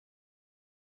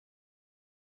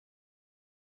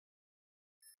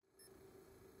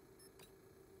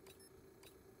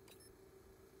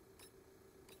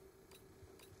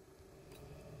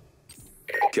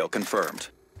Kill confirmed.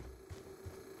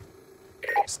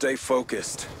 Stay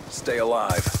focused. Stay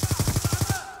alive.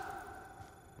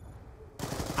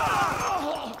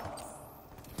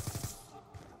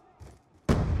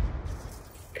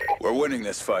 We're winning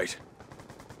this fight.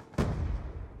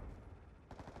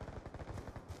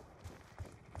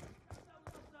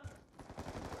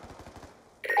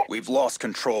 We've lost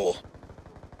control.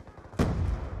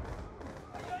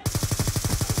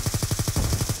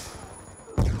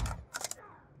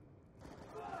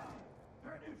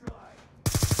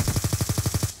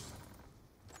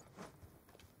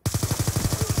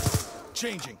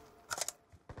 Changing.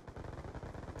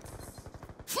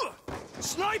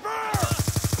 Sniper!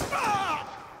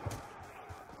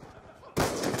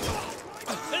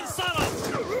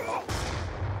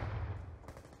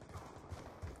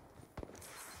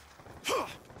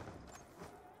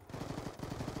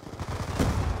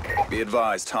 Be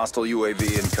advised, hostile UAV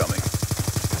incoming.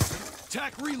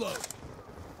 Attack reload.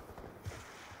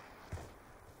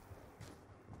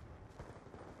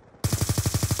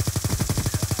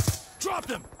 Drop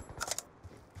them.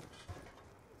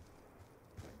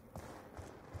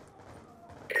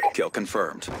 Kill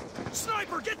confirmed.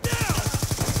 Sniper, get down!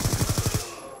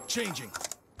 Changing.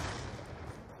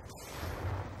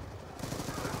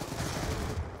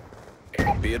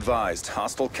 Be advised,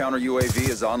 hostile counter UAV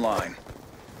is online.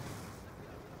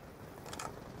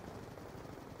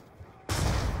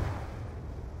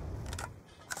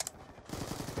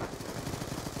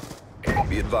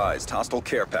 Be advised, hostile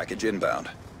care package inbound.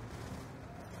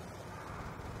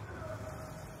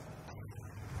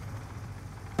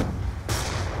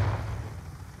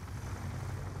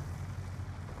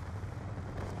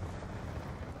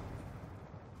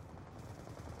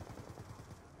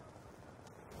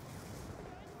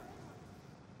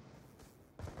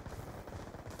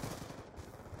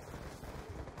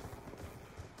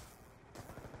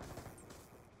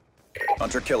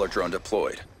 Hunter-killer drone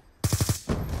deployed.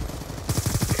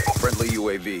 Friendly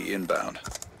UAV inbound.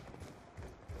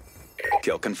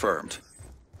 Kill confirmed.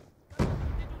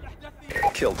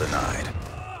 Kill denied.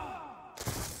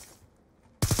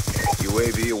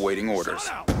 UAV awaiting orders.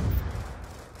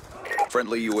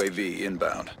 Friendly UAV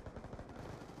inbound.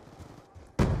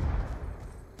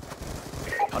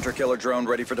 Hunter-killer drone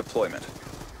ready for deployment.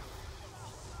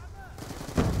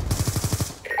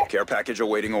 Care package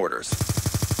awaiting orders.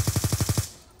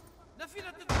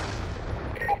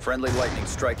 Friendly lightning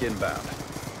strike inbound.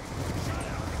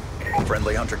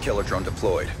 Friendly hunter-killer drone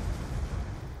deployed.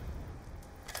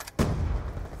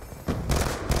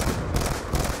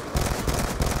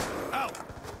 Out.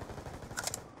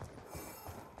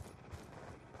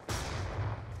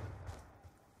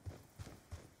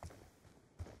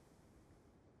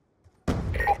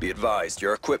 Be advised,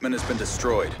 your equipment has been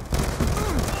destroyed.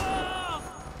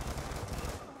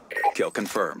 Kill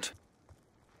confirmed.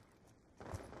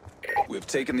 We've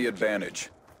taken the advantage.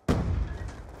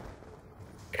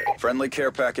 Friendly care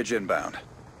package inbound.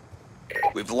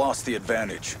 We've lost the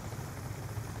advantage.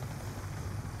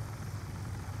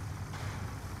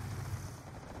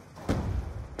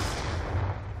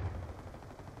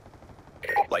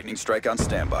 Lightning strike on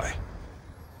standby.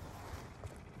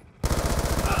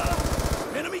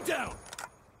 Enemy down.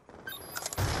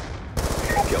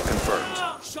 Kill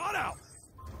confirmed. Shot out.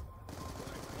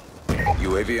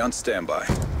 UAV on standby.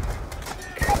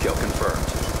 Kill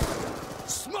confirmed.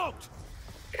 Smoked.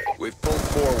 We've pulled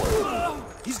forward.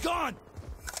 He's gone.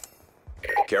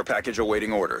 Care package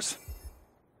awaiting orders.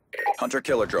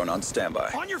 Hunter-killer drone on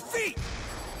standby. On your feet.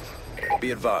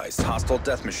 Be advised, hostile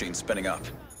death machine spinning up.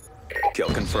 Kill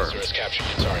confirmed. Captured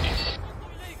your target.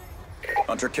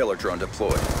 Hunter-killer drone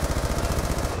deployed.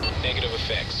 Negative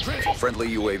effects. Friendly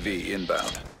UAV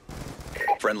inbound.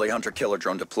 Friendly hunter-killer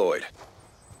drone deployed.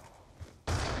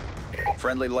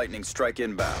 Friendly lightning strike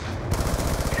inbound.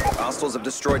 Hostiles have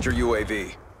destroyed your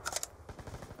UAV.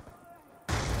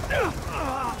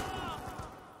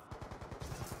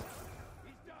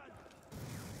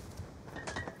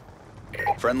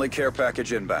 Friendly care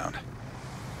package inbound.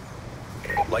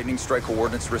 Lightning strike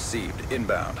coordinates received.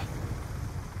 Inbound.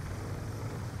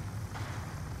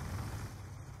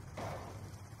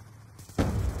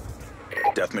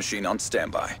 Death machine on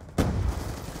standby.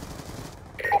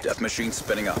 Death machine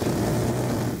spinning up.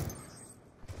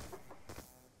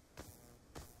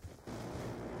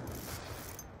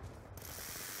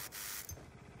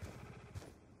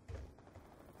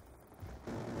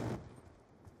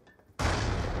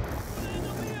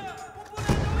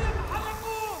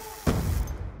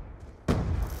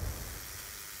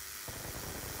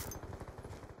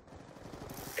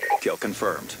 Kill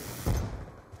confirmed.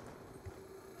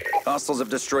 Hostiles have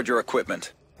destroyed your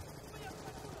equipment.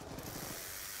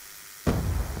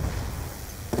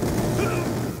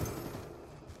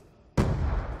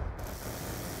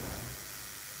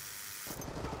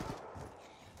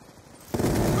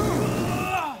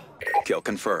 Kill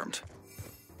confirmed.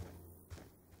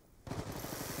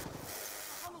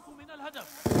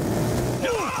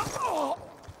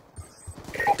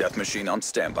 Death machine on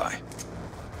standby.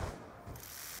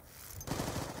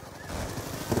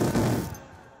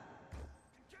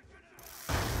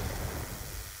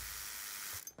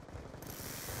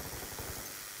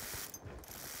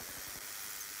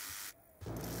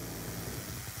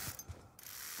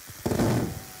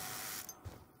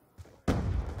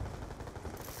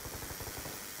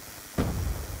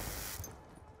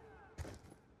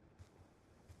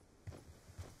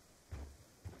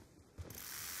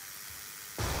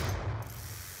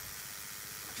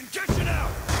 Congestion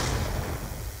out!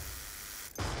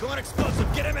 Go on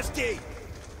explosive, get MSD!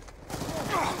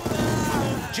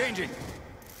 Changing.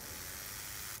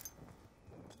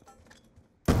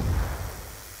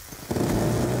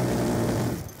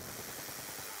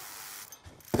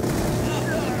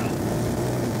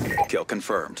 Kill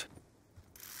confirmed.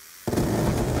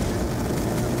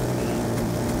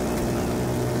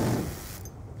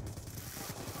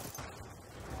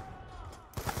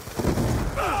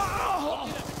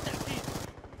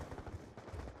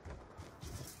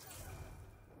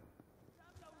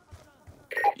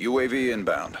 UAV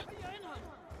inbound.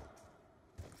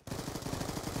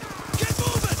 Get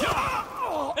moving!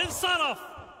 انصرف.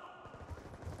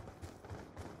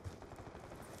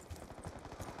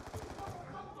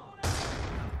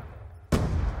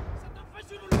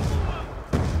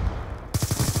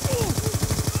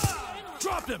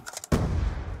 Dropped him!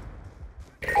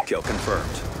 Kill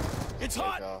confirmed. It's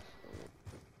hot! Off.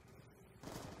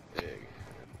 Big.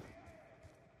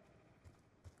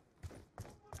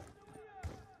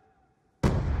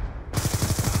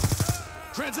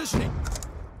 Transitioning!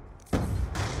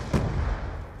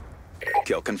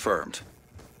 Kill confirmed.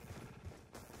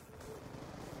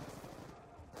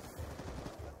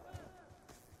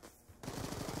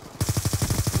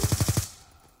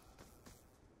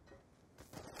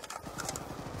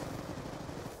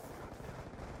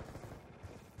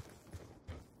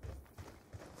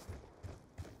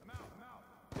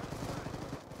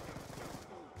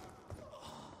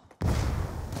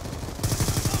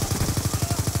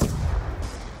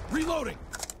 Reloading!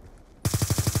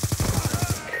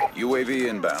 UAV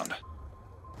inbound.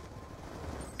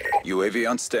 UAV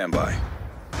on standby.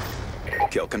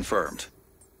 Kill confirmed.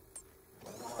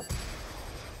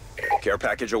 Care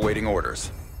package awaiting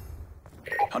orders.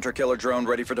 Hunter-killer drone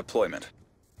ready for deployment.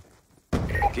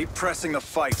 Keep pressing the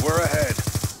fight, we're ahead.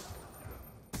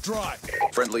 Dry!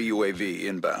 Friendly UAV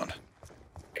inbound.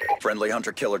 Friendly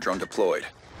hunter-killer drone deployed.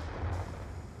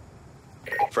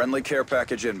 Friendly care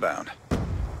package inbound.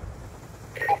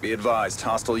 Be advised,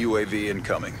 hostile UAV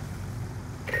incoming.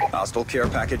 Hostile care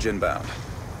package inbound.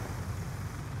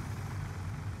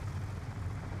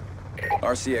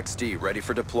 RCXD ready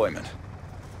for deployment.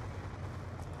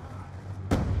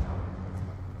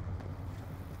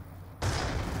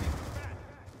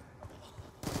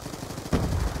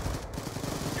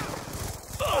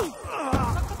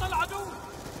 سقط العدو.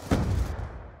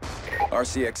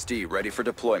 RCXD ready for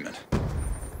deployment.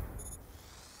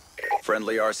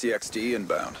 Friendly RCXD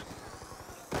inbound.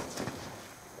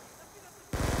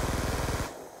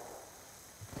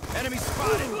 Enemy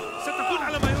spotted! ستكون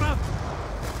على ما يرام.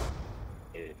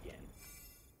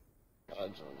 I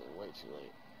joined it way too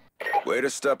late. Way to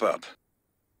step up.